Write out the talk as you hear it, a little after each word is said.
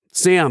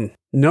Sam,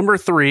 number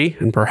 3,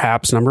 and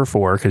perhaps number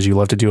 4, because you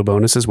love to do a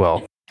bonus as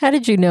well. How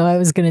did you know I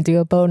was going to do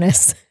a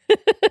bonus?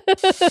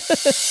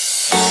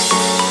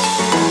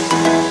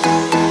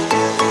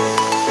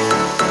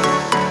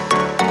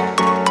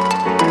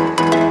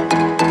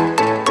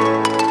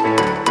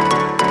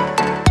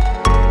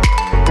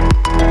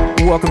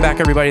 Welcome back,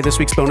 everybody. This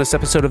week's bonus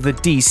episode of the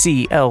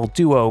DCL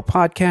Duo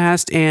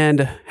podcast.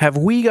 And have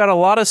we got a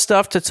lot of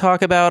stuff to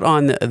talk about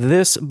on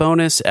this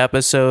bonus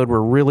episode? We're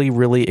really,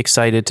 really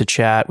excited to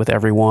chat with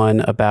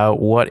everyone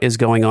about what is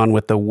going on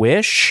with the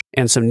Wish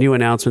and some new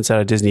announcements out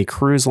of Disney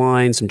Cruise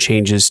Line, some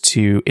changes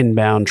to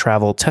inbound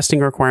travel testing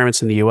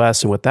requirements in the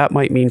US and what that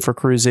might mean for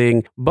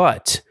cruising.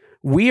 But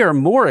we are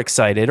more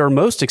excited, or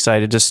most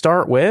excited, to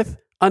start with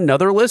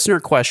another listener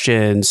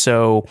question.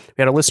 So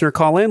we had a listener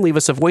call in, leave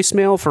us a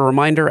voicemail. For a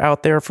reminder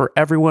out there for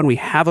everyone, we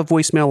have a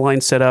voicemail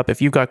line set up.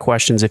 If you've got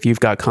questions, if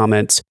you've got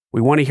comments, we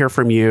want to hear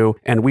from you,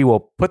 and we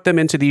will put them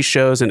into these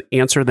shows and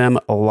answer them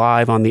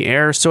live on the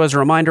air. So as a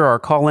reminder, our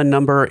call-in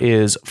number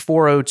is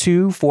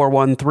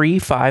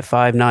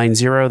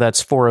 402-413-5590.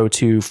 That's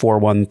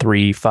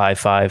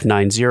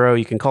 402-413-5590.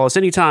 You can call us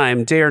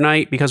anytime, day or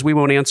night, because we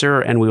won't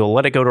answer, and we will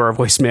let it go to our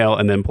voicemail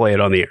and then play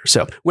it on the air.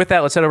 So with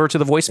that, let's head over to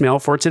the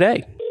voicemail for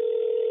today.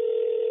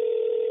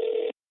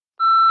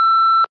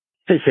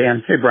 Hey,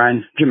 Sam. Hey,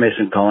 Brian. Jim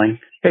Mason calling.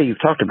 Hey,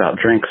 you've talked about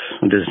drinks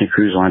on Disney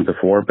Cruise Line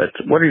before, but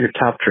what are your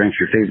top drinks,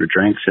 your favorite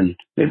drinks, and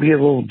maybe a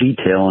little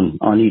detail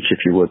on each if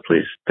you would,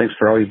 please. Thanks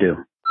for all you do.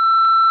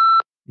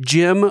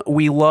 Jim,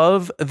 we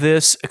love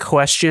this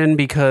question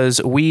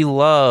because we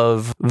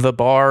love the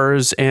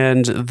bars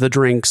and the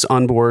drinks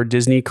on board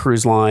Disney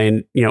Cruise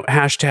Line. You know,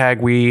 hashtag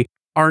we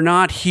are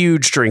not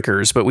huge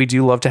drinkers, but we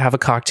do love to have a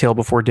cocktail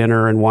before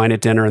dinner and wine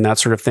at dinner and that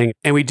sort of thing.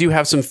 And we do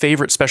have some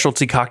favorite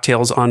specialty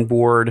cocktails on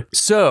board.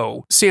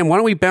 So, Sam, why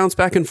don't we bounce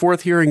back and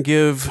forth here and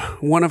give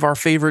one of our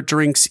favorite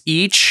drinks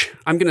each?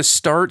 I'm going to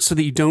start so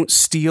that you don't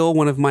steal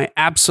one of my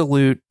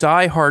absolute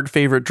diehard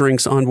favorite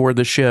drinks on board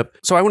the ship.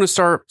 So I want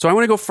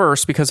to go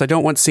first because I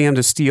don't want Sam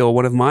to steal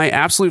one of my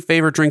absolute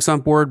favorite drinks on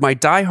board, my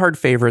diehard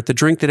favorite, the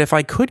drink that if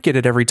I could get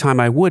it every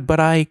time I would, but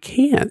I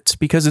can't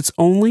because it's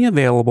only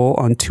available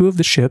on 2 of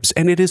the ships.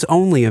 And it is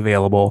only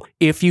available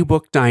if you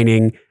book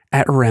dining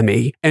at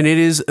Remy, and it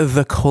is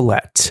the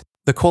Colette.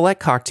 The Colette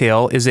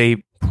cocktail is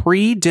a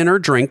pre-dinner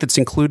drink that's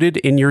included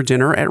in your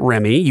dinner at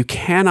Remy. You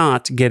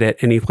cannot get it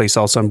anyplace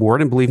else on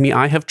board, and believe me,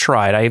 I have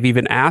tried. I have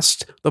even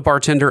asked the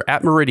bartender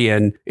at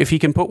Meridian if he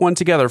can put one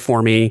together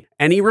for me,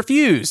 and he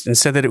refused and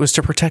said that it was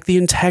to protect the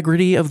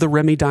integrity of the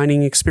Remy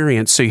dining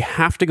experience, so you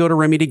have to go to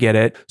Remy to get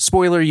it.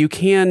 Spoiler, you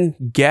can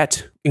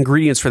get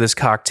ingredients for this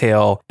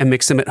cocktail and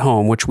mix them at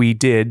home, which we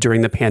did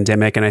during the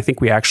pandemic. And I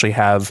think we actually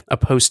have a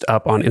post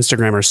up on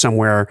Instagram or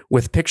somewhere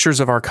with pictures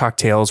of our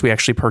cocktails. We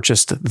actually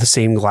purchased the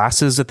same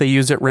glasses that they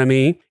use at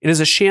Remy. It is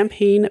a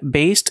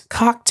champagne-based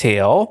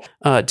cocktail.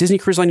 Disney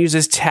Cruise Line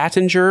uses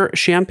Taittinger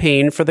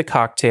champagne for the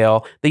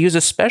cocktail. They use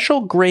a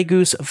special Grey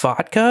Goose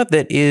vodka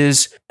that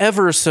is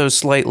ever so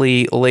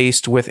slightly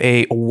laced with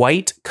a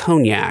white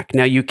cognac.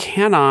 Now, you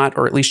cannot,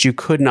 or at least you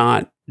could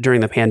not,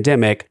 during the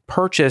pandemic,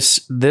 purchase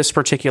this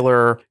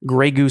particular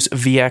Grey Goose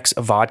VX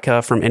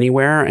vodka from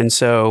anywhere. And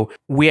so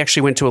we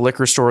actually went to a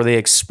liquor store. They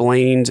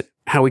explained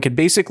how we could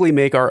basically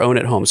make our own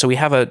at home. So we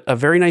have a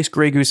very nice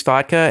Grey Goose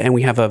vodka and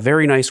we have a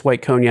very nice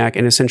white cognac.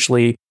 And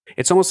essentially,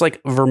 it's almost like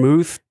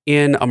vermouth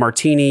in a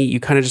martini. You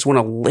kind of just want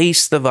to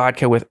lace the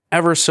vodka with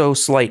ever so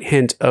slight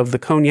hint of the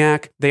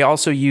cognac. They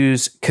also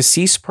use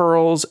cassis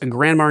pearls,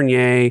 Grand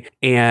Marnier,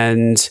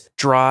 and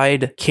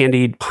dried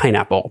candied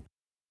pineapple.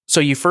 So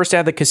you first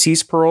add the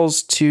cassis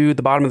pearls to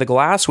the bottom of the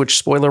glass, which,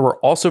 spoiler, were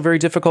also very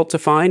difficult to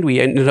find.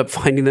 We ended up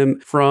finding them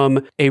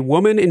from a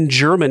woman in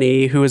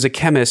Germany who is a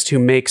chemist who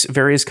makes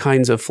various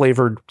kinds of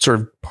flavored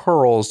sort of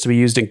pearls to be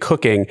used in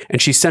cooking.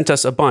 And she sent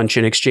us a bunch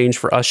in exchange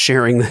for us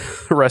sharing the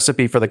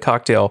recipe for the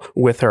cocktail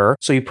with her.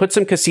 So you put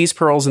some cassis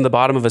pearls in the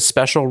bottom of a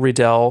special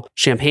Riedel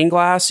champagne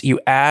glass. You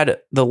add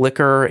the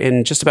liquor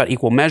in just about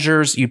equal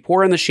measures. You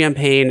pour in the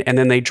champagne, and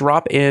then they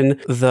drop in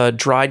the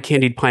dried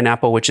candied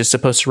pineapple, which is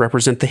supposed to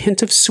represent the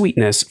hint of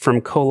sweetness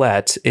from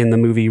Colette in the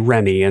movie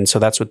Remy. And so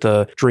that's what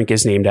the drink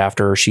is named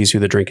after. She's who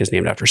the drink is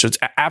named after. So it's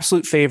an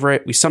absolute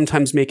favorite. We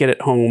sometimes make it at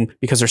home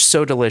because they're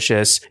so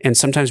delicious. And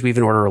sometimes we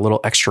even order a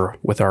little extra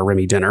with our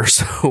Remy dinner.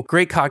 So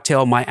great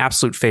cocktail. My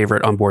absolute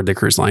favorite on board the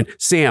cruise line.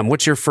 Sam,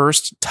 what's your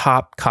first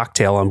top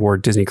cocktail on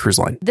board Disney Cruise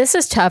Line? This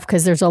is tough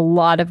because there's a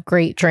lot of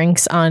great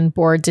drinks on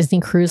board Disney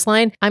Cruise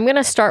Line. I'm going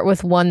to start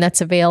with one that's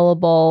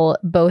available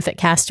both at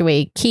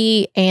Castaway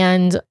Cay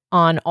and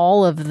on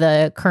all of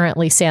the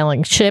currently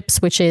sailing ships,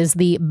 which is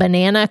the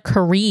Banana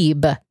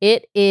Caribe.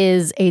 It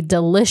is a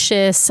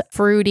delicious,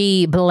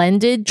 fruity,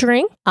 blended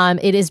drink.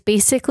 It is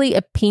basically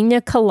a pina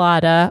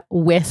colada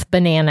with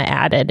banana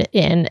added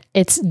in.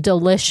 It's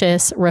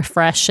delicious,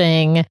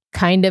 refreshing,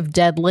 kind of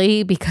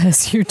deadly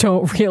because you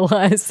don't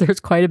realize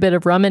there's quite a bit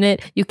of rum in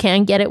it. You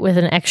can get it with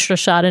an extra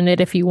shot in it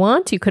if you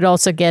want. You could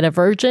also get a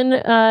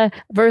virgin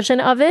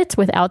version of it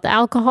without the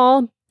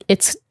alcohol.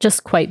 It's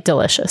just quite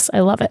delicious. I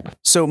love it.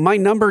 So my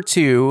number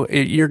two,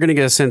 you're going to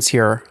get a sense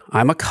here.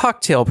 I'm a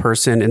cocktail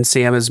person and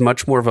Sam is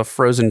much more of a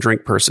frozen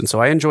drink person. So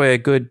I enjoy a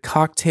good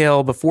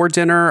cocktail before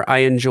dinner. I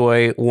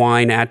enjoy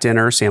wine at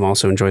dinner. Sam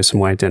also enjoys some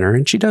wine at dinner,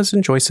 and she does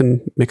enjoy some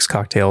mixed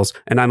cocktails.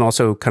 And I'm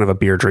also kind of a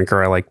beer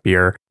drinker. I like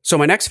beer. So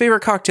my next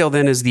favorite cocktail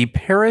then is the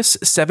Paris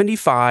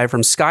 75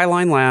 from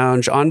Skyline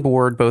Lounge on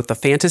board both the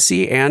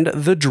Fantasy and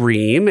the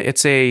Dream.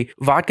 It's a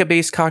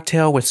vodka-based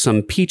cocktail with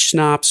some peach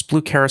schnapps,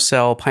 blue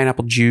carousel,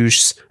 pineapple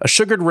juice, a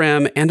sugared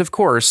rim, and of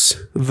course,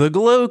 the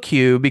glow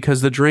cube,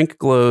 because the drink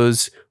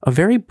glows a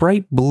very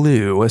bright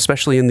blue,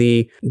 especially in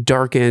the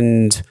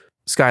darkened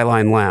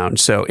Skyline Lounge.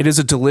 So it is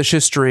a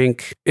delicious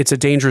drink. It's a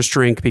dangerous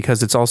drink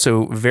because it's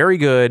also very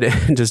good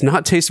and does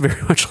not taste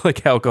very much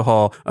like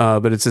alcohol,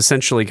 but it's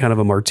essentially kind of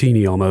a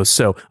martini almost.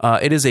 So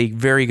it is a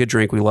very good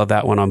drink. We love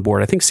that one on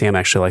board. I think Sam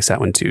actually likes that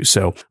one too.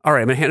 So, all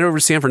right, I'm going to hand it over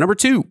to Sam for number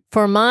 2.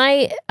 For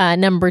my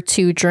number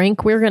 2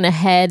 drink, we're going to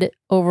head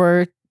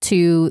over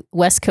to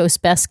West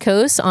Coast, Best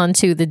Coast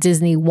onto the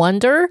Disney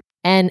Wonder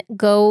and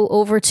go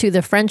over to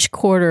the French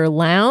Quarter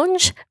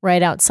Lounge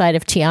right outside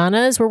of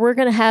Tiana's, where we're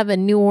going to have a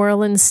New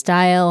Orleans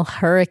style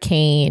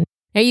hurricane.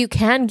 Now you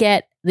can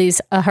get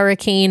a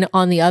hurricane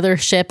on the other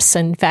ships.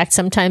 In fact,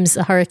 sometimes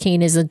the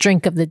hurricane is a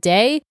drink of the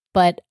day,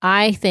 but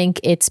I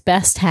think it's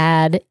best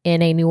had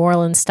in a New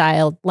Orleans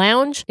style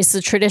lounge. It's the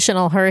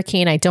traditional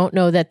hurricane. I don't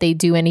know that they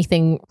do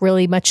anything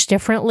really much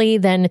differently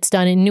than it's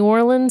done in New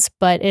Orleans,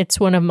 but it's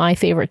one of my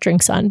favorite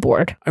drinks on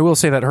board. I will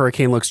say that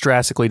hurricane looks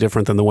drastically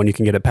different than the one you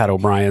can get at Pat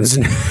O'Brien's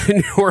in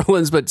New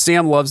Orleans, but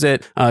Sam loves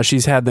it.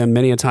 She's had them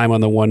many a time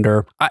on the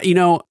Wonder.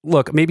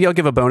 Look, maybe I'll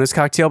give a bonus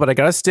cocktail, but I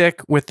got to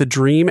stick with the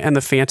Dream and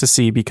the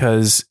Fantasy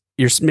because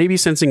you're maybe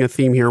sensing a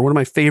theme here. One of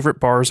my favorite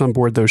bars on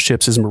board those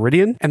ships is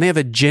Meridian, and they have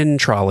a gin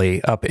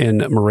trolley up in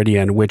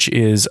Meridian, which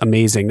is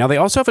amazing. Now, they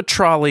also have a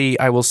trolley,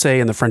 I will say,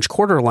 in the French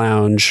Quarter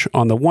Lounge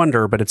on the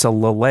Wonder, but it's a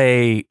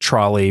Lillet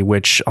trolley,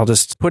 which I'll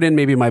just put in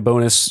maybe my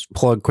bonus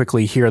plug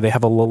quickly here. They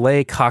have a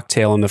Lillet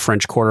cocktail in the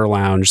French Quarter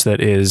Lounge that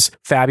is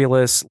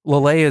fabulous.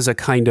 Lillet is a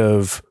kind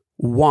of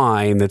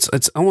wine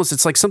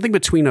it's like something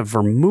between a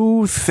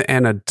vermouth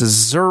and a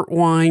dessert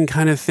wine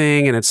kind of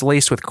thing, and it's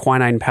laced with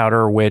quinine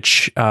powder,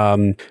 which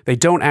they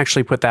don't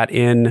actually put that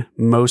in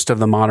most of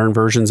the modern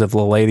versions of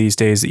Lillet these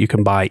days that you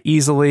can buy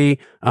easily,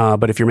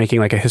 but if you're making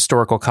like a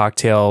historical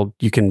cocktail,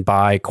 you can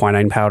buy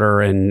quinine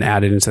powder and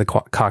add it into the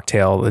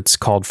cocktail. It's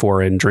called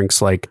for in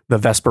drinks like the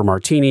Vesper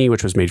Martini,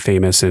 which was made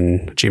famous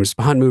in a James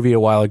Bond movie a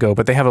while ago.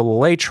 But they have a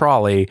Lillet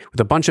trolley with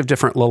a bunch of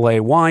different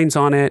Lillet wines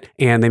on it,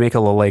 and they make a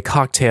Lillet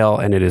cocktail,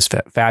 and it is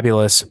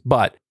fabulous.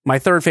 But my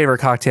third favorite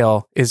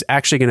cocktail is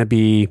actually going to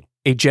be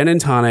a gin and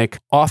tonic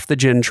off the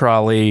gin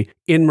trolley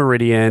in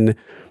Meridian.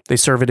 They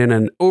serve it in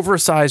an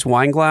oversized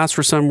wine glass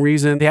for some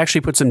reason. They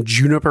actually put some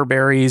juniper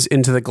berries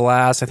into the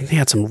glass. I think they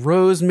had some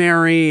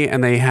rosemary,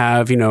 and they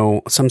have,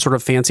 some sort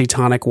of fancy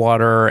tonic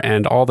water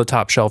and all the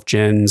top shelf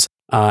gins.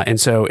 And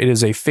so it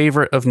is a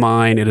favorite of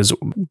mine. It is a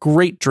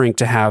great drink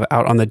to have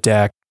out on the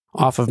deck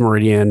off of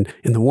Meridian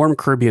in the warm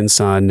Caribbean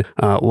sun.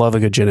 Love a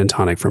good gin and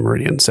tonic from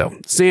Meridian. So,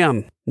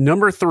 Sam,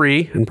 number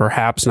 3 and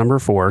perhaps number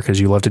 4, because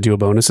you love to do a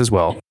bonus as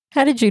well.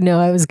 How did you know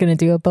I was going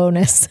to do a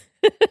bonus?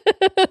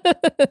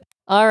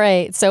 All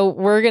right. So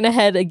we're going to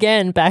head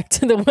again back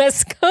to the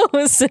West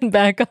Coast and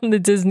back on the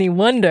Disney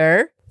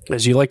Wonder.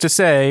 As you like to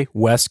say,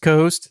 West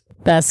Coast.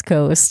 Best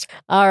Coast.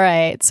 All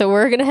right. So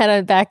we're going to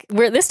head back.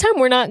 This time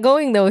we're not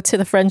going, though, to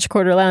the French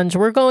Quarter Lounge.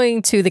 We're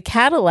going to the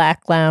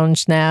Cadillac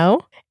Lounge now.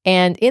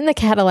 And in the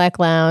Cadillac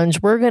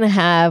Lounge, we're going to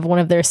have one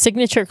of their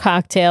signature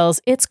cocktails.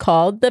 It's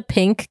called the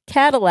Pink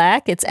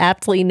Cadillac. It's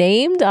aptly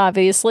named,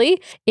 obviously.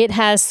 It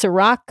has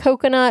Ciroc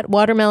coconut,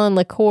 watermelon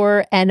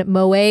liqueur, and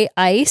Moet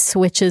ice,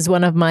 which is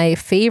one of my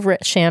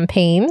favorite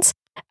champagnes.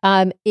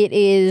 It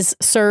is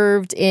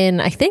served in,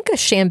 I think, a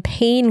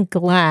champagne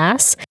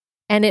glass.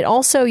 And it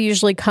also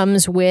usually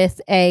comes with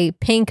a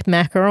pink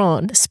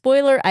macaron.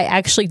 Spoiler, I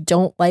actually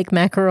don't like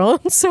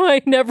macaron, so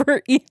I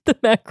never eat the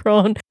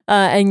macaron.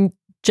 And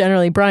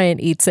generally, Brian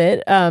eats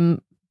it,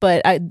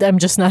 but I'm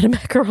just not a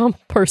macaron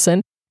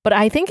person. But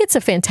I think it's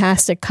a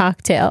fantastic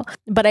cocktail.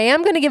 But I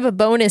am going to give a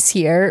bonus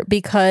here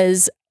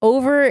because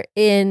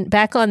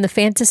back on the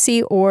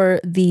Fantasy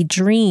or the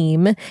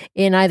Dream,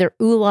 in either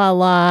Ooh La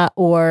La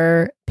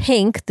or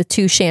Pink, the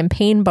 2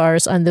 champagne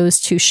bars on those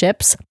 2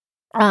 ships,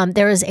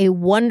 there is a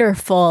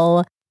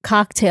wonderful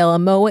cocktail,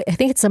 I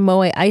think it's a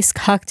Moet ice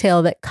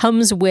cocktail that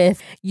comes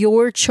with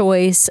your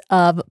choice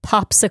of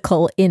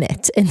popsicle in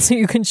it. And so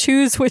you can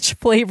choose which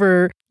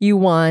flavor you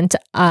want.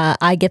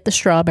 I get the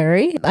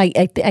strawberry.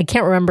 I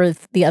can't remember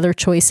the other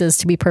choices,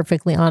 to be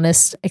perfectly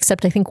honest,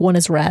 except I think one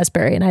is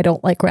raspberry, and I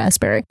don't like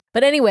raspberry.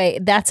 But anyway,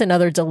 that's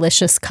another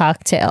delicious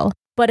cocktail.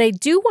 But I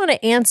do want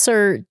to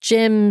answer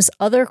Jim's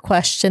other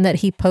question that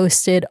he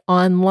posted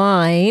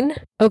online.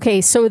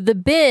 Okay, so the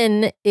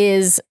bin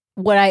is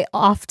what I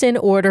often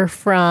order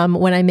from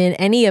when I'm in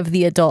any of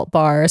the adult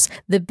bars.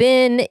 The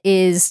bin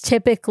is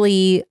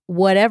typically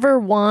whatever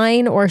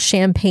wine or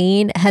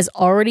champagne has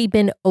already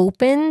been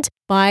opened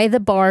by the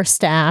bar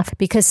staff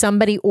because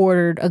somebody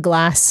ordered a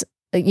glass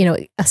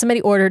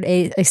somebody ordered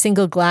a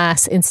single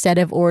glass instead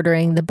of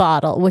ordering the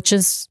bottle, which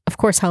is, of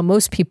course, how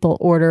most people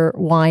order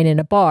wine in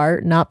a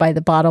bar, not by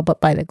the bottle,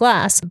 but by the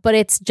glass. But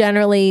it's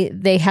generally,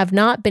 they have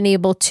not been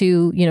able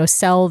to,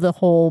 sell the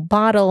whole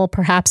bottle.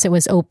 Perhaps it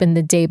was open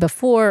the day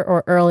before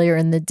or earlier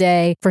in the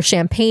day. For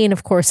champagne,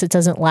 of course, it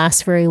doesn't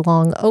last very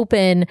long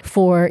open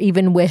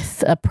even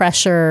with a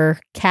pressure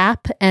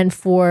cap. And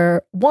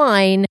for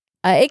wine,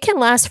 it can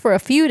last for a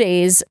few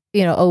days,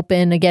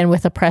 open again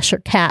with a pressure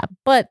cap.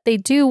 But they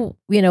do,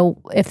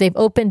 if they've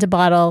opened a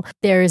bottle,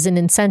 there is an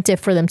incentive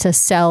for them to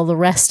sell the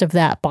rest of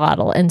that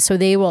bottle. And so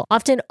they will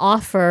often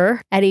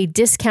offer at a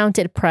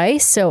discounted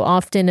price. So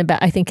often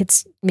I think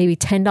it's maybe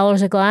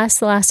 $10 a glass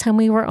the last time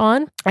we were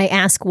on. I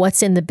ask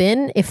what's in the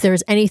bin. If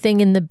there's anything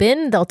in the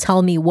bin, they'll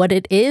tell me what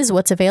it is,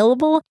 what's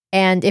available.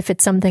 And if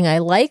it's something I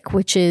like,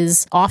 which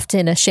is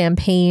often a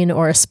champagne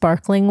or a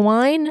sparkling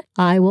wine,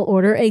 I will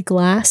order a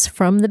glass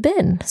from the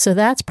bin. So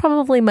that's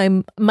probably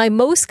my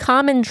most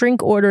common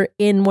drink order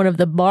in one of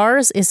the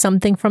bars is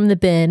something from the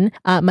bin.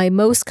 My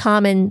most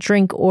common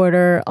drink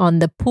order on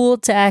the pool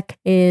deck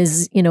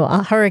is,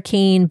 a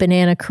Hurricane,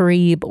 Banana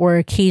Caribe, or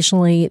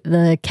occasionally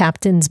the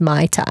Captain's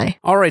Mai Tai.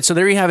 All right. So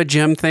there you have it,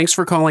 Jim. Thanks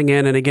for calling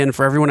in. And again,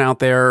 for everyone out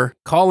there,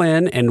 call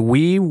in and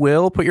we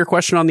will put your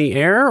question on the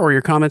air or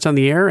your comments on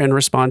the air and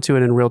respond to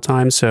it in real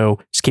time. So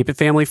just keep it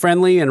family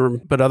friendly,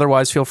 but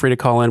otherwise feel free to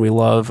call in. We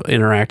love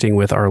interacting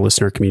with our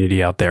listener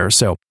community out there.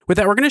 So with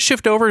that, we're going to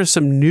shift over to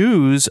some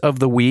news of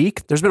the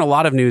week. There's been a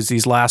lot of news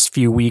these last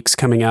few weeks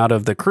coming out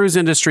of the cruise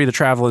industry, the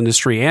travel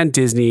industry, and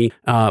Disney.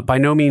 By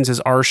no means is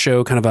our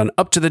show kind of an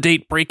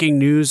up-to-the-date breaking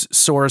news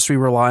source. We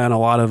rely on a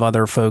lot of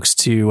other folks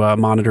to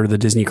monitor the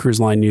Disney Cruise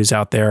Line news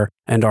out there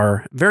and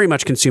are very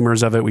much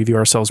consumers of it. We view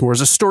ourselves more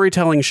as a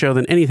storytelling show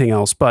than anything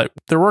else. But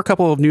there were a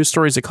couple of news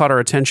stories that caught our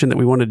attention that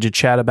we wanted to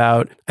chat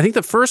about. I think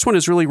the first one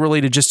is really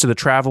related just to the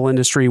travel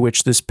industry,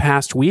 which this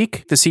past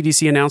week, the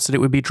CDC announced that it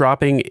would be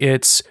dropping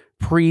its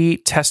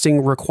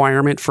pre-testing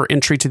requirement for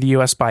entry to the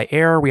U.S. by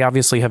air. We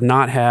obviously have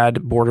not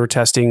had border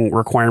testing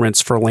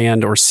requirements for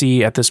land or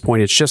sea at this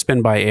point. It's just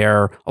been by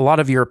air. A lot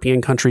of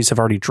European countries have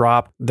already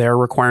dropped their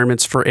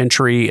requirements for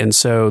entry, and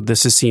so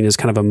this is seen as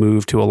kind of a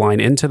move to align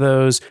into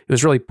those. It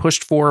was really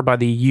pushed for by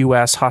the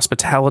U.S.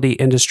 hospitality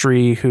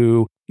industry,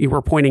 who you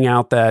were pointing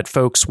out that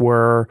folks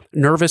were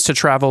nervous to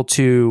travel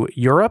to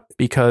Europe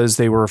because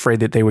they were afraid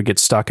that they would get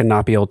stuck and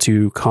not be able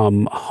to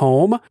come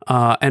home.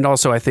 And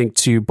also, I think,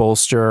 to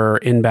bolster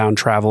inbound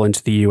travel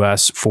into the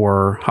U.S.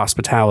 for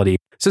hospitality.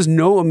 It says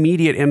no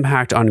immediate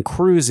impact on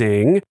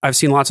cruising. I've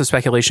seen lots of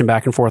speculation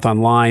back and forth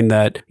online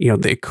that,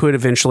 it could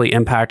eventually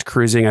impact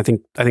cruising. I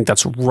think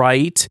that's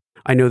right.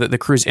 I know that the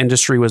cruise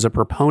industry was a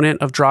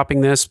proponent of dropping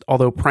this,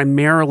 although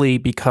primarily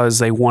because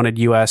they wanted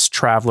U.S.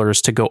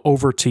 travelers to go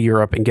over to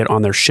Europe and get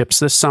on their ships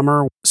this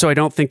summer. So I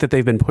don't think that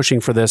they've been pushing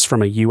for this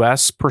from a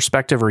U.S.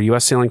 perspective or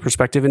U.S. sailing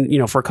perspective. And,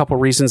 for a couple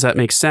of reasons that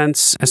makes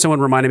sense. As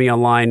someone reminded me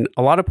online,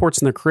 a lot of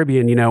ports in the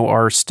Caribbean,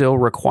 are still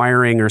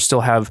requiring or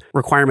still have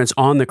requirements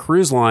on the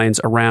cruise lines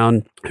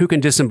around who can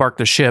disembark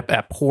the ship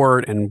at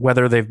port and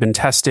whether they've been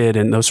tested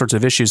and those sorts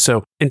of issues.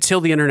 So until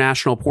the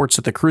international ports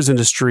that the cruise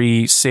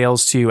industry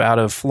sails to out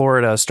of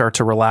Florida start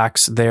to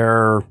relax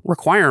their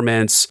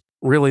requirements,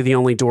 really the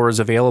only doors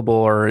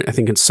available are, I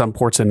think, in some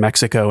ports in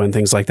Mexico and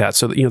things like that.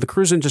 So, the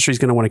cruise industry is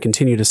going to want to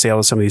continue to sail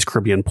to some of these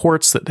Caribbean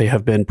ports that they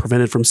have been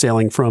prevented from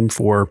sailing from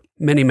for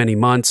many, many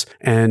months.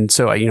 And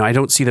so, I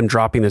don't see them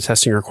dropping the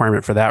testing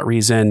requirement for that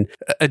reason.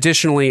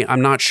 Additionally,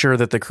 I'm not sure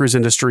that the cruise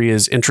industry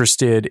is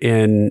interested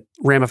in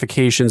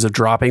ramifications of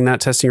dropping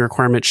that testing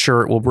requirement.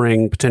 Sure, it will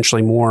bring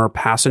potentially more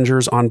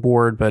passengers on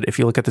board. But if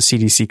you look at the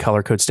CDC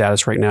color code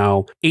status right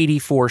now,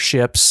 84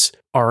 ships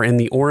are in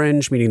the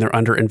orange, meaning they're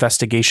under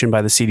investigation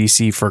by the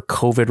CDC for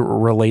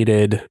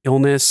COVID-related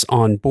illness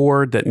on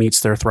board that meets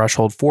their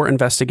threshold for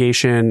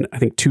investigation. I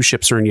think 2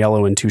 ships are in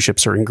yellow and 2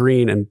 ships are in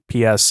green. And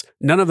P.S.,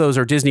 none of those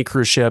are Disney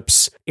cruise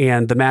ships.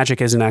 And the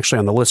Magic isn't actually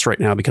on the list right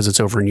now because it's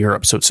over in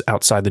Europe. So it's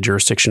outside the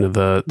jurisdiction of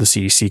the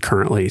CDC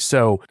currently.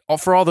 So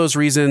for all those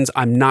reasons,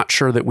 I'm not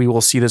sure that we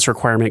will see this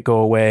requirement go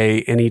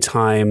away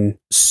anytime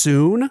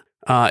soon.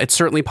 It's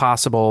certainly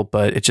possible,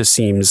 but it just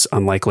seems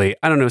unlikely.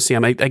 I don't know,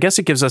 Sam. I guess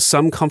it gives us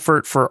some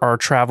comfort for our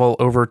travel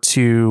over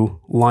to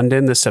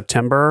London this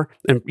September.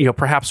 And,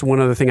 perhaps one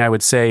other thing I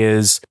would say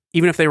is,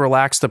 even if they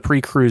relax the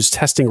pre-cruise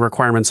testing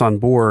requirements on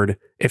board,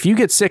 if you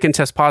get sick and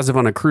test positive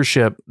on a cruise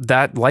ship,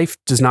 that life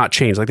does not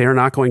change. Like, they are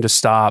not going to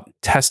stop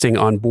testing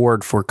on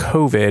board for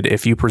COVID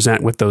if you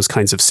present with those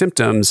kinds of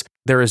symptoms.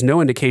 There is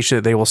no indication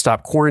that they will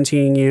stop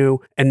quarantining you,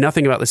 and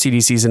nothing about the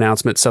CDC's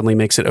announcement suddenly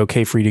makes it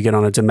okay for you to get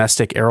on a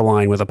domestic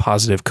airline with a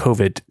positive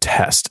COVID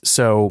test.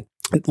 So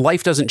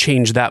life doesn't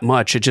change that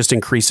much. It just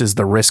increases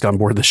the risk on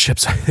board the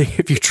ships, I think,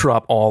 if you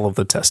drop all of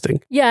the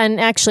testing. Yeah, and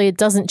actually it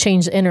doesn't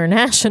change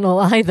international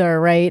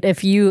either, right?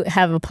 If you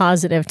have a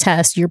positive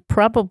test, you're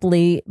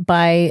probably,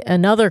 by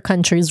another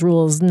country's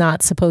rules,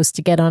 not supposed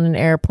to get on an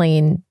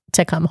airplane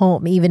to come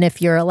home. Even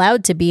if you're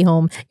allowed to be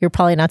home, you're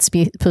probably not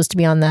supposed to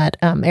be on that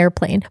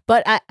airplane.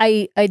 But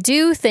I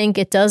do think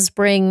it does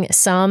bring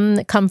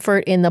some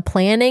comfort in the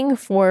planning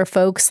for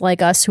folks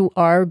like us who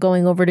are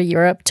going over to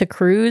Europe to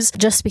cruise,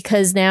 just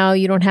because now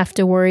you don't have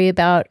to worry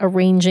about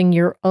arranging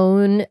your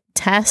own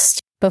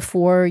test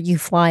before you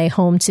fly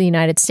home to the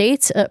United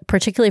States,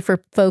 particularly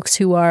for folks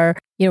who are,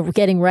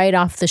 getting right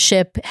off the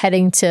ship,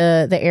 heading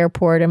to the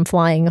airport and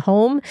flying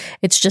home.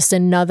 It's just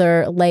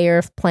another layer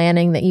of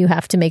planning that you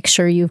have to make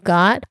sure you've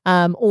got,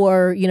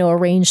 or,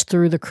 arrange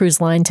through the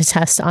cruise line to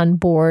test on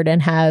board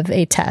and have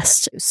a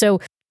test. So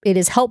it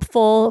is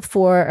helpful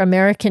for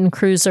American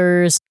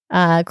cruisers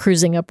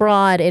cruising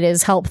abroad. It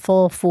is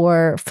helpful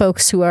for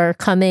folks who are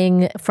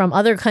coming from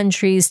other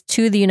countries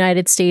to the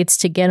United States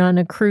to get on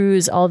a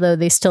cruise, although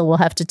they still will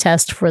have to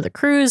test for the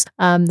cruise.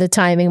 The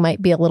timing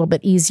might be a little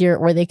bit easier,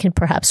 or they can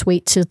perhaps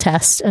wait to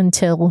test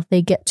until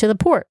they get to the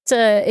port.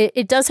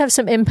 It does have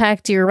some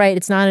impact. You're right.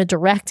 It's not a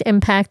direct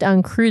impact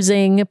on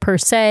cruising per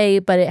se,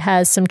 but it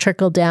has some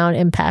trickle-down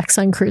impacts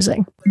on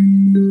cruising.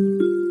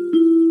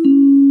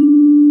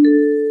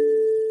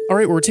 All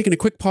right, we're taking a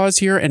quick pause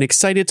here and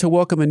excited to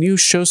welcome a new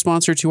show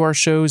sponsor to our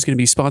show. Who's going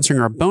to be sponsoring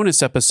our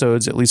bonus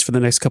episodes, at least for the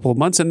next couple of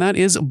months, and that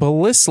is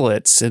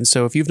Blisslets. And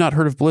so if you've not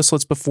heard of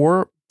Blisslets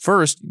before,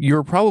 first,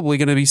 you're probably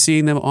going to be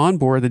seeing them on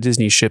board the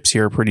Disney ships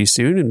here pretty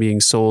soon and being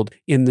sold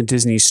in the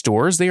Disney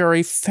stores. They are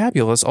a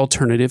fabulous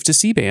alternative to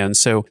Sea-Bands.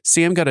 So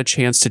Sam got a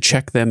chance to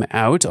check them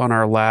out on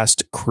our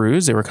last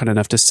cruise. They were kind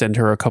enough to send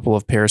her a couple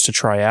of pairs to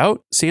try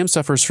out. Sam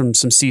suffers from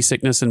some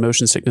seasickness and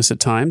motion sickness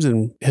at times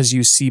and has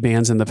used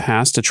Sea-Bands in the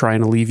past to try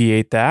and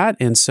alleviate that.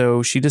 And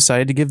so she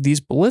decided to give these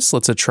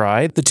Blisslets a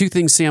try. The two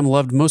things Sam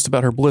loved most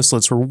about her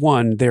Blisslets were,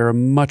 one, they're a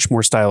much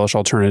more stylish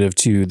alternative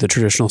to the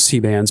traditional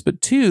Sea-Bands,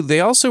 but two, they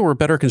also were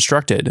better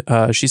constructed.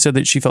 She said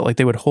that she felt like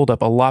they would hold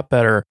up a lot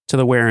better to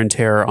the wear and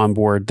tear on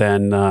board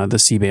than the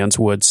Sea-Bands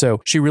would.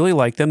 So she really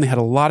liked them. They had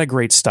a lot of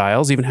great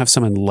styles, even have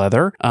some in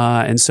leather.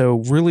 And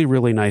so really,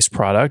 really nice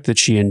product that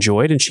she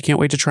enjoyed. And she can't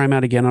wait to try them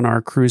out again on our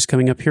cruise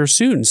coming up here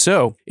soon.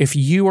 So if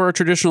you are a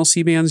traditional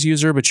Sea-Bands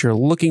user, but you're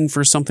looking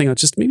for something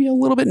that's just maybe a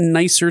little bit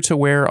nicer to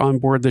wear on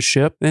board the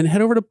ship, then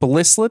head over to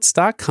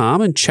Blisslets.com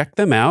and check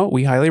them out.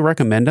 We highly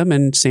recommend them.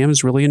 And Sam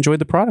has really enjoyed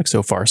the product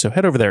so far. So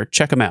head over there,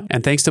 check them out.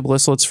 And thanks to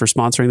Blisslets for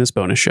sponsoring this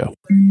bonus show.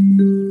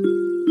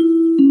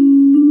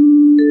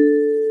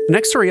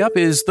 Next story up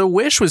is The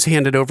Wish was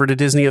handed over to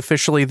Disney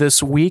officially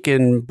this week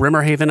in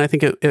Bremerhaven, I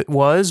think it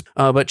was.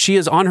 But she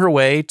is on her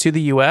way to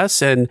the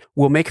U.S. and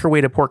will make her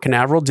way to Port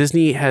Canaveral.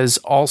 Disney has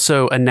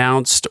also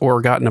announced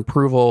or gotten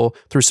approval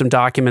through some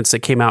documents that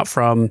came out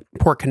from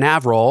Port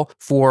Canaveral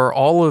for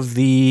all of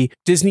the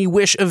Disney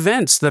Wish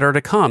events that are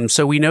to come.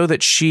 So we know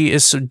that she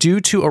is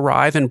due to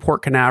arrive in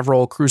Port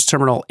Canaveral Cruise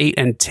Terminal 8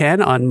 and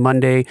 10 on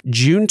Monday,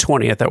 June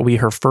 20th. That will be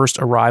her first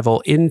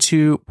arrival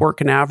into Port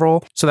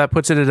Canaveral. So that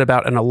puts it at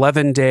about an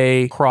 11-day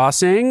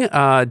crossing.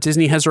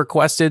 Disney has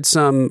requested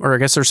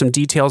there's some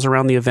details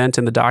around the event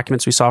in the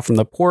documents we saw from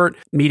the port.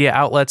 Media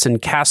outlets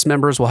and cast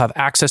members will have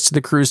access to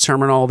the cruise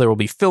terminal. There will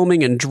be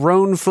filming and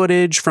drone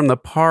footage from the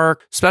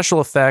park,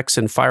 special effects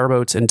and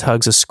fireboats and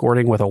tugs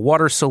escorting with a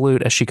water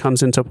salute as she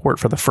comes into port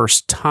for the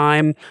first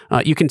time.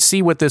 You can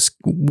see what this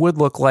would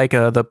look like.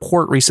 The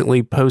port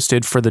recently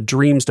posted for the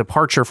Dreams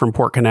departure from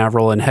Port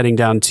Canaveral and heading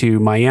down to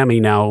Miami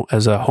now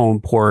as a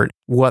home port,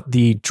 what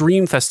the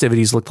Dream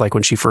festivities looked like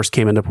when she first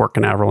came into Port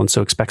Canaveral. And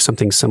so expect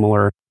something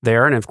similar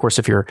there. And of course,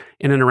 if you're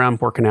in and around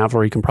Port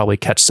Canaveral, you can probably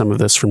catch some of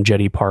this from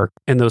Jetty Park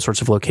and those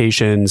sorts of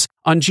locations.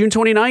 On June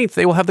 29th,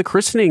 they will have the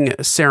christening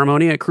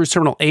ceremony at Cruise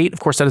Terminal 8. Of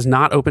course, that is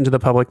not open to the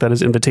public. That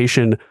is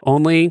invitation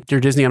only. Dear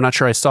Disney, I'm not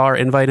sure I saw our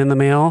invite in the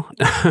mail.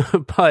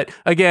 But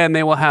again,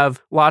 they will have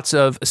lots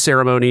of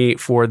ceremony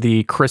for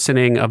the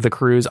christening of the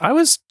cruise. I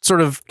was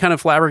sort of kind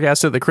of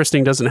flabbergasted that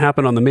christening doesn't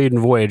happen on the maiden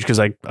voyage because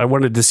I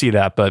wanted to see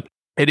that, but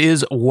it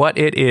is what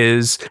it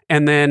is.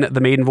 And then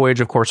the maiden voyage,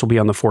 of course, will be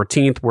on the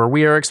 14th, where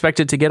we are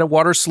expected to get a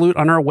water salute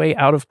on our way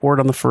out of port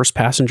on the first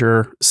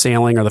passenger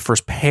sailing, or the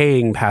first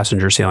paying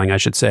passenger sailing, I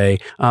should say.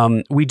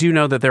 We do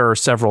know that there are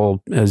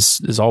several,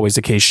 as is always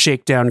the case,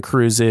 shakedown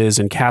cruises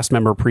and cast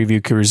member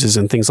preview cruises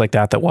and things like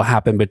that will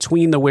happen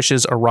between the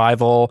Wish's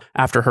arrival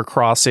after her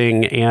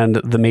crossing and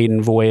the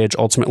maiden voyage.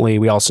 Ultimately,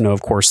 we also know,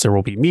 of course, there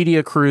will be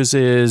media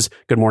cruises,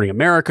 Good Morning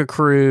America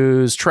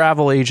cruise,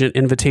 travel agent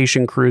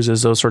invitation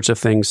cruises, those sorts of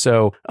things.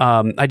 So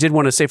I did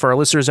want to say for our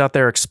listeners out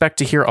there, expect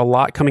to hear a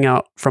lot coming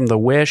out from The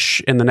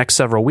Wish in the next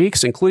several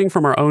weeks, including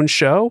from our own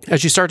show.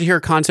 As you start to hear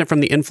content from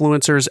the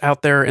influencers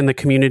out there in the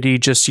community,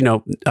 just,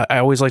 I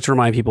always like to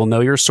remind people,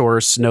 know your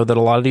source, know that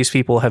a lot of these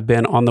people have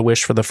been on The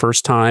Wish for the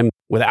first time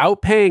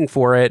without paying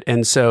for it.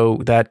 And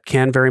so that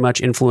can very much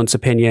influence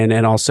opinion.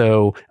 And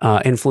also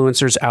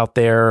influencers out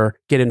there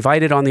get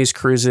invited on these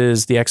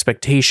cruises. The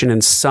expectation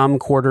in some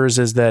quarters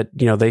is that,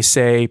 they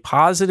say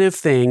positive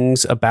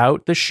things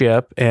about the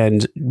ship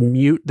and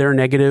mute their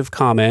negative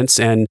comments.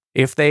 And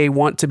if they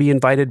want to be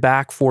invited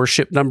back for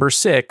ship number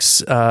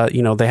 6,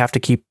 they have to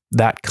keep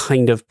that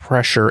kind of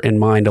pressure in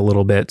mind a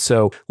little bit.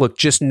 So look,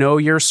 just know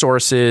your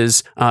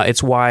sources.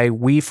 It's why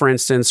we, for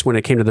instance, when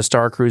it came to the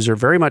Star Cruiser,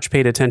 very much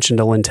paid attention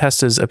to Len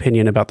Testa's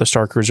opinion about the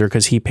Star Cruiser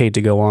because he paid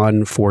to go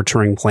on for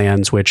Touring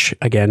Plans, which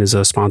again is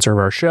a sponsor of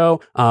our show.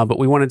 But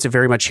we wanted to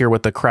very much hear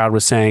what the crowd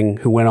was saying,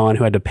 who went on,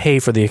 who had to pay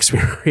for the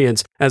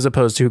experience, as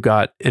opposed to who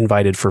got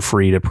invited for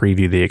free to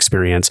preview the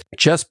experience.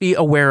 Just be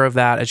aware of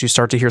that as you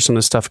start to hear some of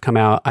this stuff come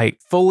out. I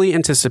fully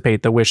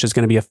anticipate the Wish is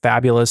going to be a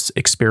fabulous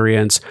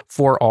experience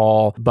for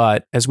all.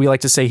 But as we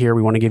like to say here,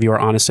 we want to give you our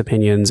honest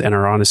opinions and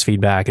our honest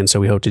feedback. And so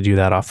we hope to do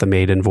that off the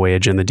maiden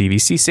voyage and the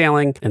DVC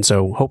sailing. And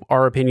so hope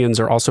our opinions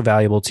are also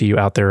valuable to you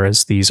out there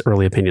as these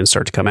early opinions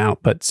start to come out.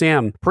 But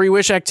Sam,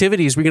 pre-Wish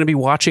activities, we're going to be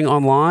watching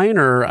online,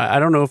 or I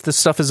don't know if this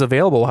stuff is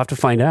available. We'll have to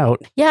find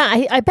out.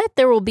 Yeah, I bet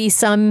there will be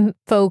some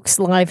folks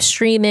live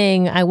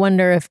streaming. I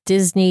wonder if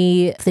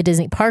the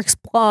Disney Parks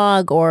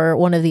blog or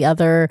one of the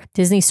other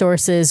Disney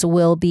sources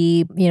will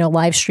be,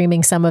 live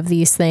streaming some of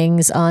these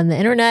things on the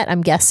internet.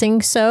 I'm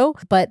guessing so,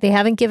 but they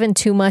haven't given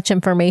too much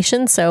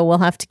information, so we'll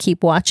have to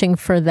keep watching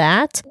for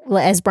that.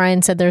 As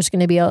Brian said, there's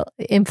going to be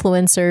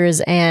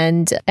influencers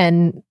and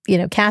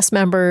cast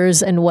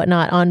members and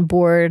whatnot on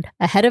board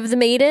ahead of the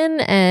maiden,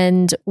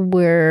 and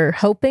we're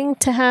hoping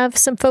to have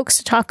some folks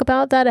to talk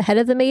about that ahead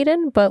of the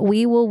maiden, but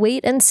we will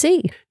wait and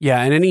see.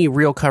 Yeah, and any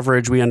real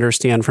coverage we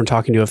understand from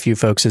talking to a few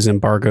folks is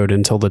embargoed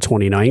until the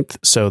 29th,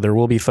 so there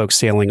will be folks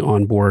sailing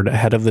on board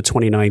ahead of the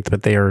 29th,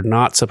 but they are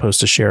not supposed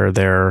to share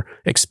their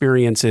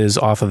experiences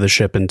off of the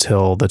ship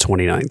until the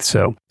 29th.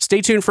 So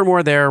stay tuned for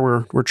more there.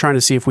 We're trying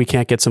to see if we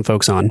can't get some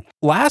folks on.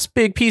 Last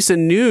big piece of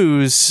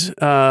news,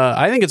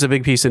 I think it's a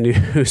big piece of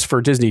news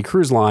for Disney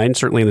Cruise Line.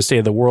 Certainly in the state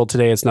of the world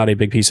today, it's not a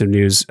big piece of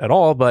news at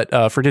all, but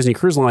for Disney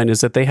Cruise Line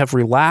is that they have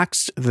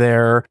relaxed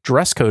their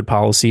dress code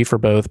policy for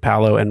both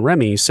Palo and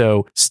Remy.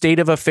 So state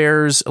of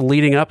affairs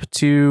leading up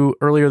to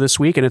earlier this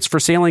week, and it's for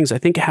sailings, I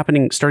think,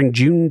 happening starting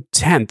June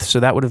 10th. So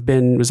that would have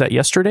been, was that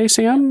yesterday,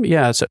 Sam?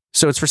 Yeah.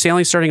 So it's for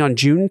sailings starting on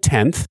June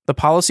 10th. The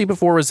policy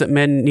before was that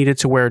men needed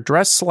to wear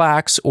dress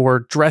slacks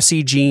or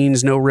dressy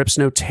jeans, no rips,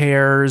 no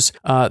tears.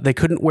 They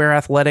couldn't wear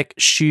athletic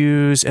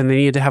shoes, and they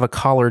needed to have a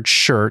collared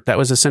shirt. That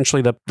was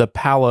essentially the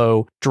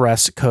Palo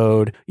dress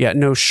code. Yeah,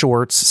 no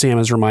shorts. Sam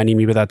is reminding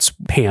me, but that's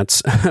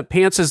pants.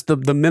 Pants is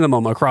the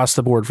minimum across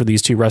the board for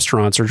these two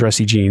restaurants, or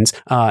dressy jeans,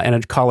 and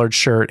a collared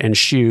shirt and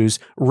shoes.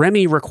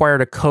 Remy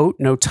required a coat,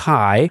 no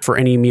tie for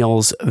any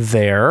meals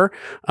there.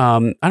 I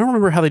don't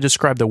remember how they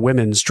described the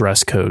women's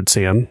dress code,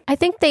 Sam. I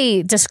think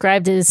they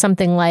described it as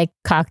something like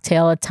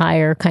cocktail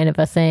attire kind of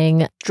a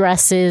thing.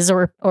 Dresses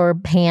or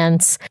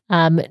pants.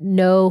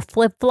 No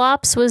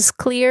flip-flops was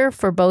clear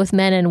for both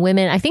men and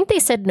women. I think they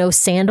said no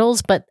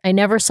sandals, but I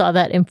never saw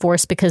that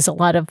enforced because a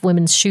lot of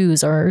women's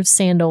shoes are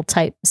sandal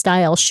type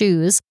style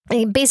shoes.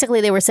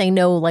 Basically, they were saying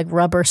no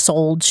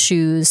rubber-soled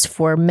shoes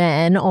for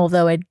men,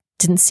 although I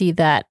didn't see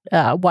that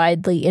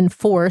widely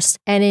enforced.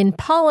 And in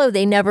Palo,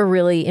 they never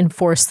really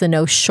enforced the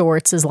no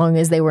shorts as long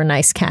as they were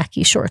nice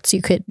khaki shorts.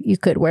 You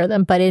could wear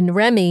them. But in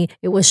Remy,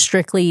 it was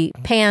strictly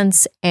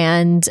pants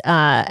and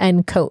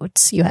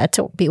coats you had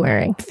to be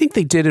wearing. I think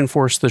they did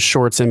enforce the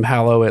shorts in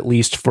Palo, at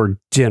least for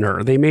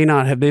dinner. They may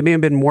have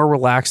been more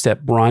relaxed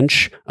at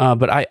brunch,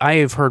 but I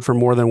have heard from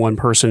more than one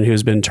person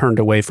who's been turned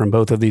away from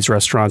both of these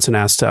restaurants and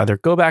asked to either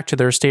go back to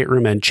their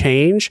stateroom and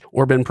change,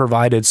 or been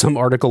provided some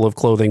article of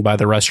clothing by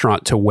the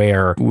restaurant to wear.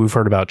 We've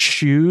heard about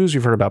shoes,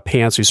 we've heard about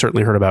pants, we've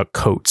certainly heard about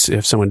coats.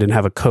 If someone didn't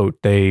have a coat,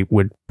 they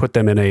would put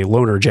them in a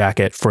loaner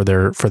jacket for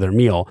their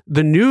meal.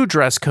 The new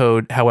dress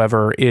code,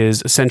 however,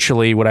 is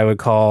essentially what I would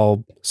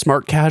call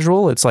smart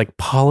casual. It's like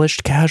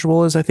polished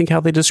casual is I think how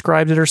they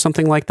described it, or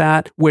something like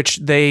that, which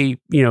they,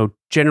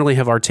 generally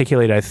have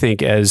articulated, I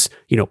think, as,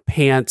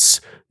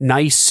 pants,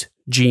 nice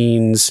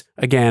jeans.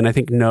 Again, I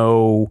think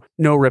no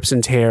rips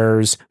and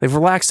tears. They've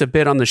relaxed a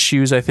bit on the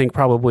shoes, I think,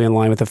 probably in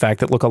line with the fact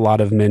that, look, a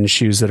lot of men's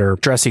shoes that are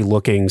dressy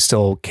looking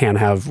still can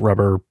have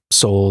rubber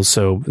soles.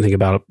 So think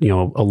about,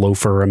 a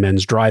loafer, a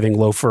men's driving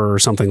loafer or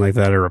something like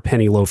that, or a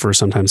penny loafer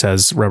sometimes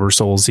has rubber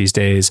soles these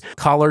days.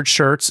 Collared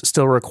shirts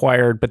still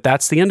required, but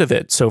that's the end of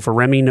it. So for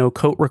Remy, no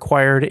coat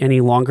required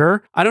any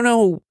longer. I don't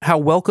know how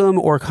welcome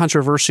or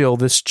controversial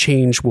this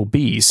change will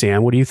be.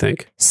 Sam, what do you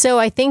think? So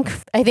I think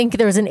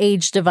there's an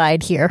age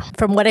divide here.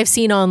 From what I've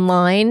seen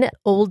online,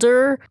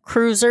 older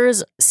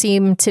cruisers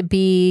seem to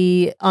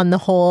be on the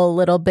whole a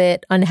little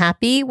bit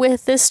unhappy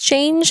with this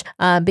change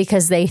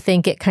because they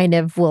think it kind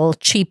of will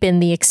cheapen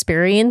the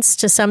experience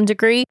to some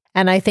degree.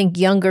 And I think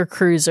younger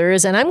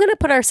cruisers, and I'm going to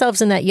put ourselves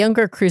in that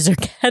younger cruiser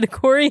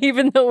category,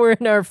 even though we're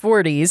in our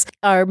 40s,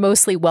 are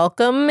mostly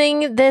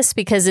welcoming this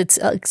because it's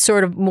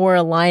sort of more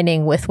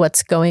aligning with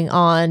what's going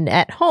on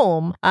at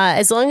home.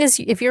 As long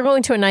as if you're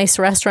going to a nice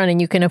restaurant and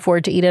you can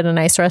afford to eat at a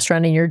nice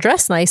restaurant and you're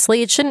dressed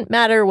nicely, it shouldn't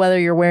matter whether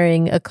you're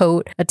wearing a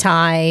coat, a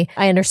tie.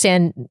 I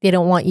understand they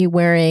don't want you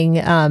wearing,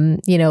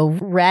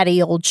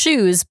 ratty old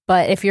shoes,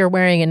 but if you're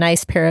wearing a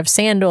nice pair of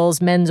sandals,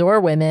 men's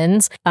or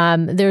women's,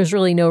 there's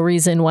really no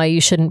reason why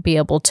you shouldn't be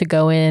able to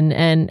go in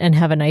and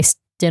have a nice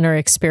dinner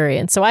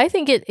experience. So I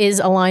think it is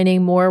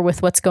aligning more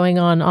with what's going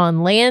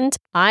on land.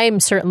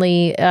 I'm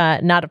certainly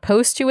not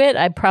opposed to it.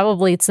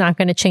 It's not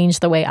going to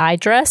change the way I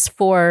dress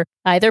for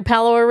either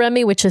Paolo or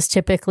Remy, which is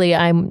typically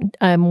I'm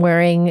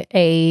wearing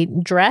a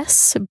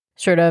dress,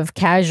 sort of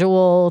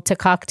casual to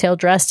cocktail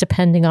dress,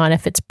 depending on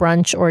if it's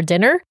brunch or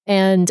dinner,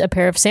 and a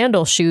pair of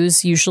sandal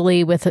shoes,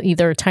 usually with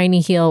either a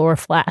tiny heel or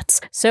flats.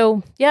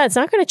 So yeah, it's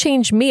not going to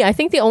change me. I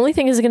think the only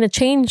thing is going to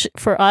change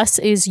for us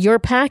is your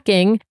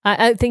packing.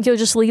 I think you'll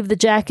just leave the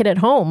jacket at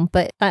home,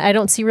 but I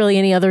don't see really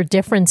any other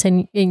difference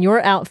in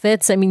your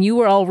outfits. I mean, you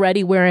were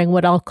already wearing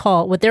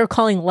what they're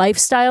calling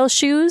lifestyle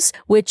shoes,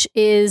 which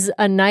is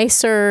a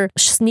nicer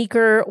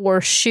sneaker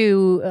or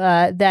shoe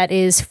that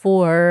is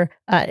for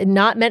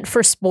not meant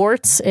for sports.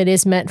 It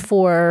is meant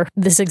for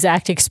this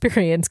exact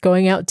experience,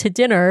 going out to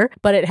dinner,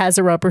 but it has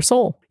a rubber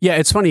sole. Yeah,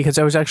 it's funny because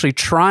I was actually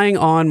trying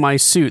on my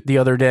suit the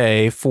other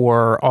day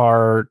for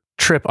our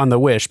trip on the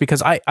Wish,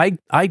 because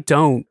I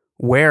don't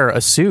wear a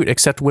suit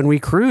except when we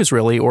cruise,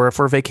 really, or if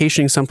we're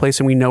vacationing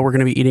someplace and we know we're going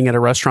to be eating at a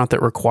restaurant that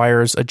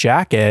requires a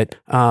jacket,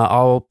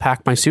 I'll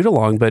pack my suit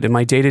along. But in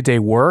my day-to-day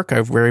work,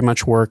 I very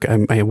much work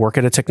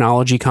at a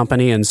technology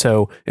company, and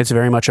so it's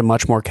very much a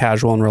much more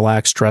casual and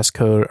relaxed dress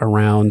code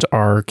around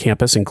our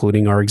campus,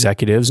 including our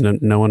executives.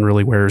 No one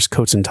really wears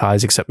coats and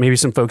ties except maybe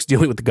some folks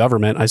dealing with the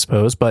government, I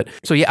suppose. But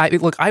so yeah,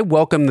 I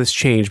welcome this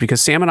change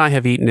because Sam and I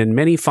have eaten in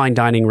many fine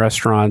dining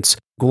restaurants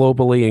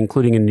globally,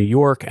 including in New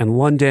York and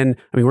London.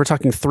 I mean, we're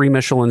talking 3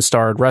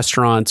 Michelin-starred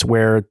restaurants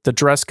where the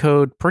dress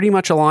code pretty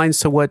much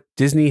aligns to what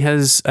Disney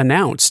has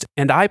announced.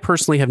 And I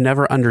personally have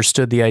never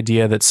understood the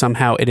idea that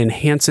somehow it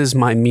enhances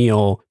my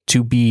meal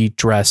to be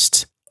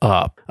dressed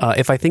up.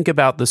 If I think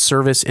about the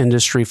service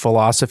industry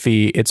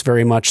philosophy, it's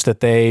very much that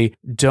they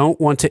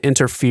don't want to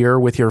interfere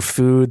with your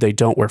food. They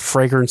don't wear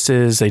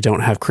fragrances. They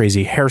don't have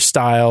crazy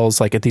hairstyles.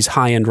 Like at these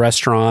high-end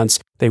restaurants,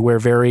 they wear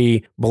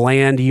very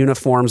bland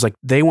uniforms. Like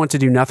they want to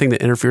do nothing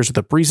that interferes with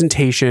the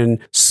presentation,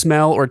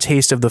 smell, or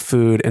taste of the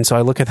food. And so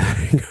I look at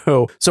that and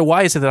go, so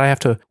why is it that I have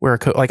to wear a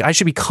coat? Like I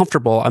should be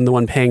comfortable. I'm the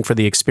one paying for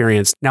the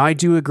experience. Now I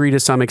do agree to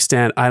some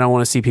extent. I don't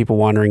want to see people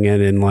wandering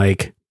in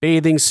like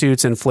bathing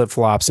suits and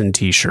flip-flops and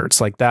t-shirts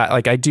like that.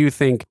 Like I do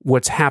think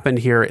what's happened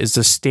here is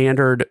the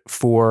standard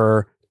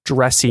for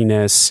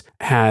dressiness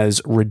has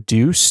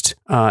reduced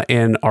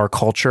in our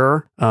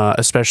culture,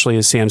 especially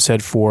as Sam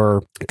said,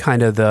 for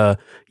kind of the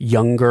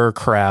younger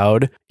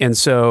crowd. And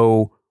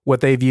so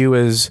what they view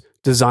as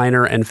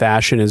designer and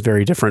fashion is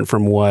very different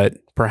from what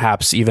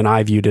perhaps even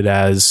I viewed it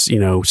as,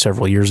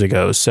 several years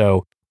ago.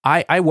 So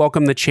I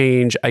welcome the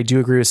change. I do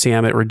agree with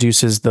Sam. It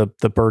reduces the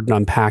burden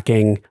on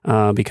packing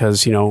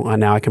because,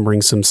 now I can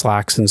bring some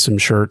slacks and some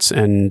shirts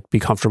and be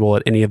comfortable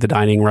at any of the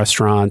dining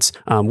restaurants.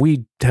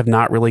 We have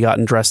not really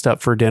gotten dressed up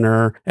for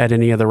dinner at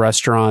any of the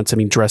restaurants. I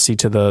mean, dressy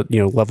to the,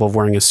 level of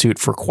wearing a suit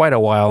for quite a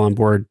while on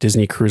board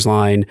Disney Cruise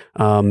Line.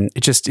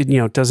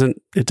 It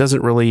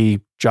doesn't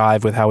really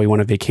jive with how we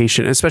want to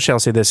vacation, especially I'll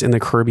say this in the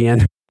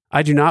Caribbean.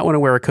 I do not want to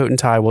wear a coat and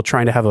tie while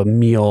trying to have a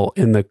meal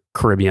in the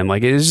Caribbean.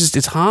 Like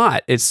it's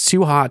hot. It's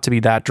too hot to be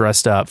that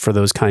dressed up for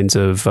those kinds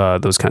of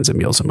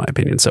meals, in my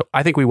opinion. So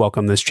I think we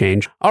welcome this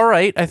change. All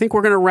right. I think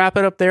we're going to wrap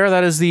it up there.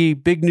 That is the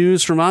big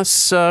news from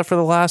us for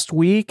the last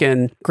week,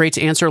 and great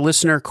to answer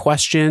listener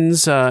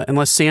questions.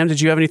 Unless Sam, did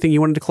you have anything you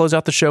wanted to close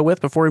out the show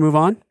with before we move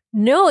on?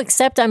 No,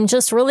 except I'm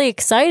just really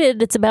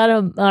excited. It's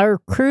about our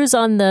cruise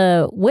on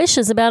the Wish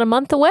is about a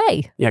month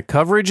away. Yeah,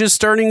 coverage is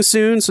starting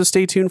soon, so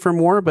stay tuned for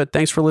more. But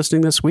thanks for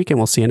listening this week, and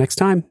we'll see you next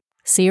time.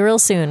 See you real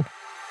soon.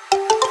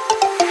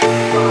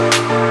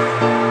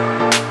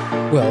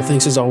 Well,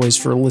 thanks as always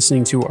for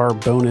listening to our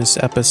bonus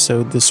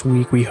episode this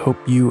week. We hope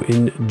you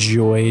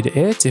enjoyed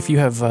it. If you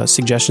have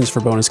suggestions for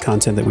bonus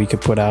content that we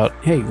could put out,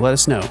 hey, let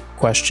us know.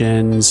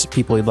 Questions,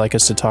 people you'd like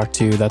us to talk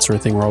to, that sort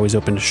of thing. We're always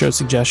open to show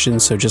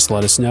suggestions, so just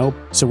let us know.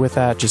 So with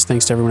that, just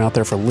thanks to everyone out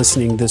there for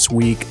listening this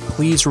week.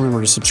 Please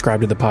remember to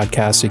subscribe to the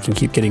podcast so you can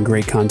keep getting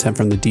great content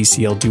from the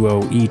DCL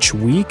Duo each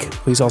week.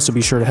 Please also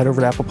be sure to head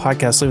over to Apple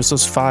Podcasts, leave us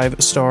those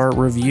 5-star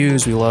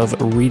reviews. We love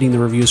reading the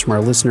reviews from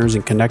our listeners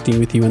and connecting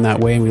with you in that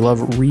way, and we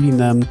love reading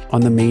them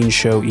on the main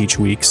show each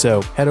week.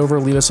 So head over,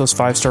 leave us those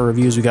 5-star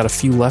reviews. We got a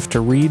few left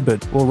to read,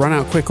 but we'll run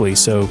out quickly,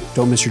 so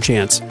don't miss your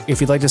chance.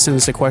 If you'd like to send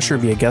us a question or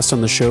be a guest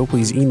on the show,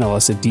 please email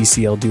us at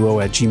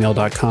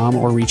dclduo@gmail.com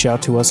or reach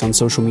out to us on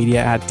social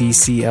media at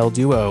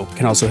DCLDuo. You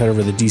can also head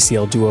over to the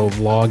DCL Duo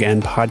vlog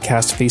and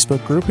podcast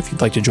Facebook group if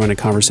you'd like to join a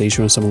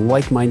conversation with some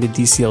like-minded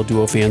DCL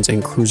Duo fans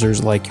and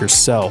cruisers like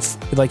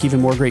yourself. If you'd like even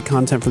more great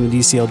content from the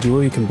DCL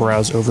Duo, you can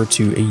browse over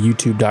to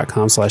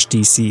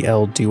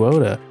youtube.com/DCLDuo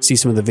to see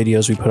some of the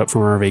videos we put up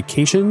from our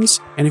vacations.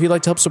 And if you'd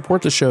like to help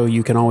support the show,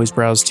 you can always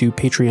browse to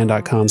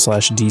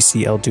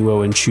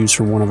patreon.com/DCLDuo and choose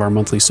from one of our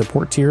monthly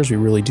support tiers. We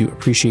really do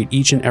appreciate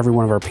each and every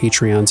one of our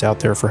Patreons out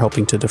there for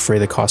helping to defray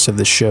the cost of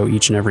this show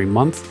each and every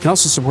month. You can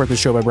also support the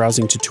show by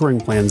browsing to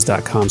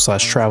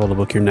touringplans.com/travel to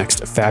book your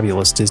next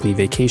fabulous Disney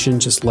vacation.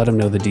 Just let them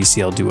know the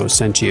DCL Duo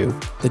sent you.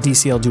 The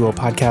DCL Duo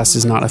podcast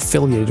is not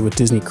affiliated with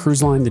Disney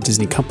Cruise Line, the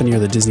Disney Company, or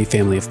the Disney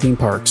family of theme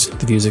parks.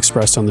 The views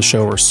expressed on the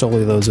show are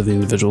solely those of the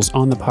individuals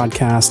on the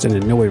podcast and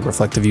in no way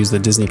reflect the views of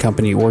the Disney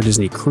Company or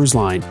Disney Cruise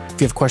Line.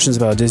 If you have questions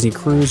about a Disney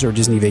cruise or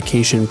Disney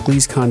vacation,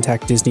 please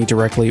contact Disney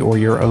directly or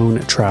your own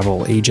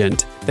travel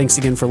agent. Thanks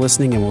again for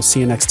listening, and we'll see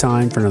you next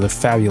time for another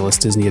fabulous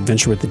Disney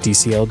adventure with the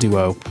DCL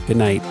Duo. Good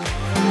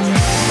night.